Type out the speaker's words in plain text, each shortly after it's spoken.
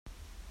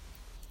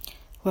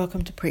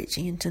Welcome to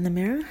Preaching into the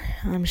Mirror.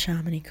 I'm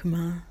Shamini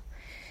Kumar.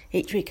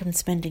 Each week I'm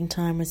spending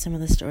time with some of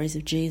the stories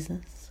of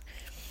Jesus,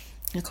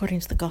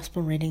 according to the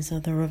Gospel readings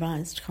of the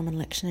Revised Common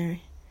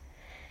Lectionary,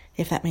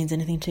 if that means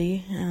anything to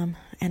you.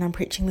 And I'm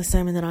preaching the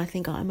sermon that I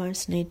think I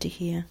most need to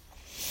hear.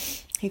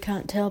 You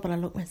can't tell, but I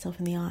look myself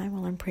in the eye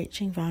while I'm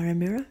preaching via a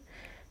mirror, and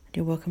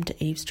you're welcome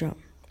to eavesdrop.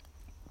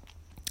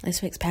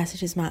 This week's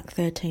passage is Mark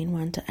 13,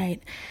 1-8,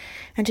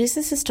 and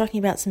Jesus is talking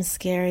about some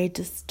scary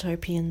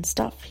dystopian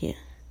stuff here.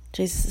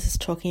 Jesus is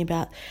talking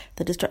about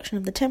the destruction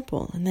of the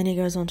temple, and then he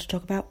goes on to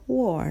talk about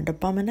war and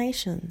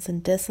abominations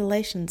and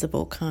desolations of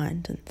all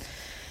kind and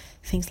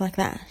things like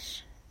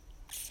that.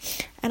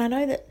 And I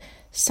know that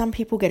some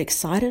people get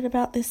excited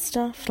about this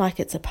stuff, like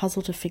it's a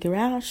puzzle to figure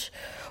out,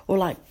 or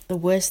like the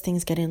worse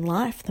things get in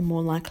life, the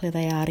more likely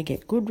they are to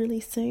get good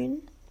really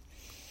soon.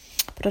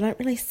 But I don't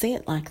really see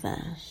it like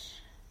that.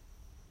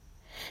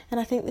 And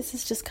I think this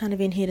is just kind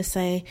of in here to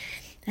say,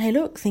 hey,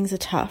 look, things are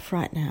tough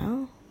right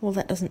now. Well,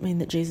 that doesn't mean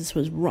that Jesus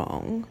was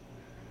wrong.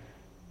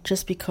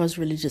 Just because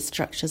religious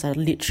structures are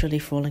literally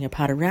falling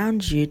apart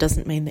around you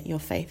doesn't mean that your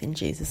faith in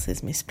Jesus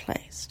is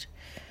misplaced.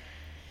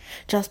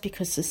 Just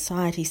because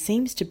society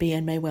seems to be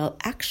and may well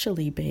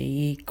actually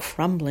be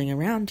crumbling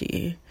around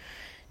you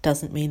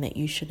doesn't mean that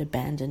you should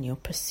abandon your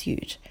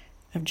pursuit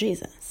of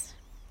Jesus.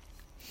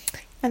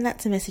 And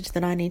that's a message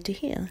that I need to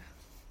hear.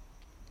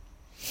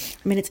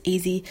 I mean, it's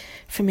easy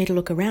for me to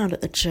look around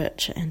at the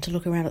church and to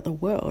look around at the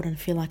world and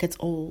feel like it's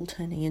all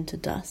turning into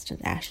dust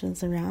and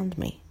ashes around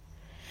me.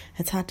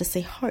 It's hard to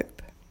see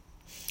hope.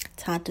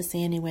 It's hard to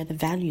see anywhere the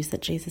values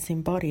that Jesus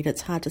embodied.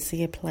 It's hard to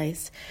see a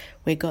place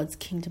where God's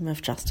kingdom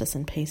of justice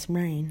and peace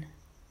reign.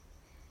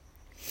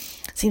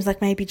 It seems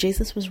like maybe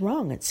Jesus was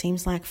wrong. It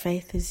seems like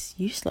faith is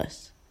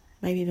useless,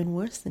 maybe even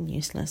worse than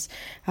useless,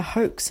 a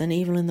hoax, and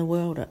evil in the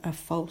world, a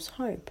false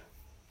hope.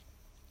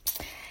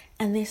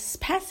 And this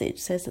passage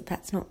says that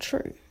that's not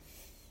true.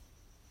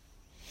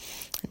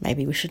 And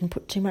maybe we shouldn't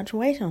put too much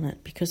weight on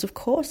it, because of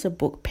course a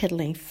book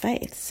peddling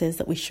faith says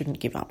that we shouldn't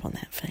give up on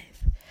that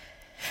faith.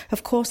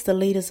 Of course the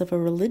leaders of a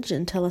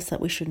religion tell us that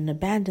we shouldn't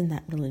abandon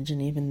that religion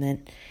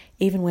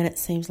even when it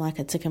seems like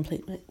it's a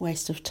complete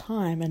waste of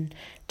time and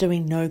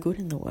doing no good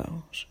in the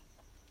world.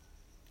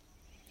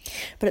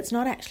 But it's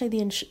not actually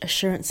the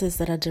assurances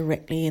that are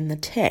directly in the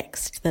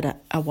text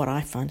that are what I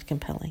find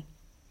compelling.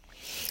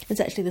 It's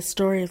actually the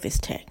story of this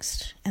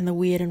text and the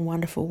weird and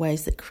wonderful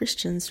ways that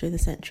Christians through the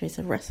centuries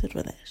have wrestled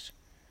with it.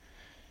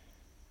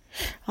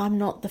 I'm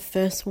not the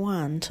first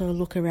one to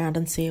look around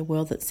and see a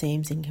world that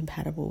seems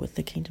incompatible with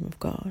the kingdom of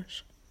God.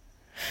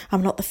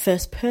 I'm not the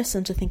first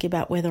person to think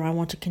about whether I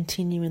want to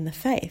continue in the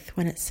faith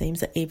when it seems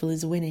that evil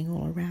is winning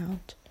all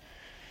around.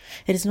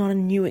 It is not a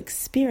new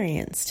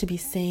experience to be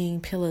seeing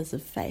pillars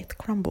of faith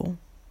crumble.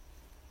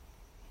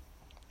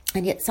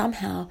 And yet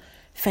somehow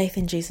faith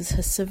in Jesus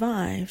has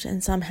survived,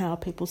 and somehow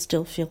people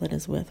still feel it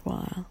is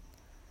worthwhile.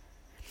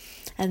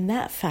 And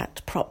that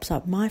fact props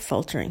up my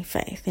faltering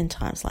faith in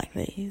times like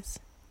these.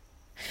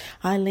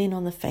 I lean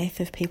on the faith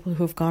of people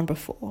who have gone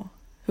before,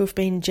 who have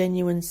been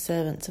genuine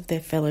servants of their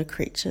fellow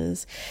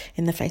creatures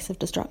in the face of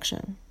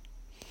destruction.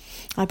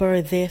 I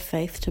borrow their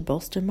faith to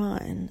bolster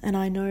mine, and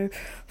I know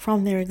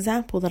from their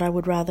example that I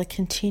would rather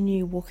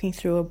continue walking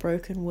through a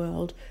broken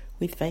world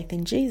with faith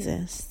in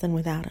Jesus than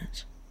without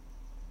it.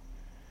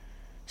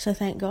 So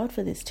thank God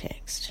for this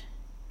text,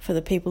 for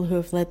the people who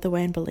have led the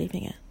way in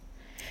believing it,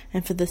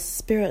 and for the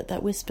spirit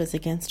that whispers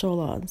against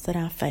all odds that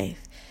our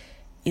faith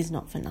is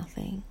not for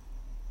nothing.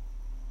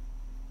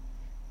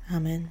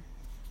 Amen.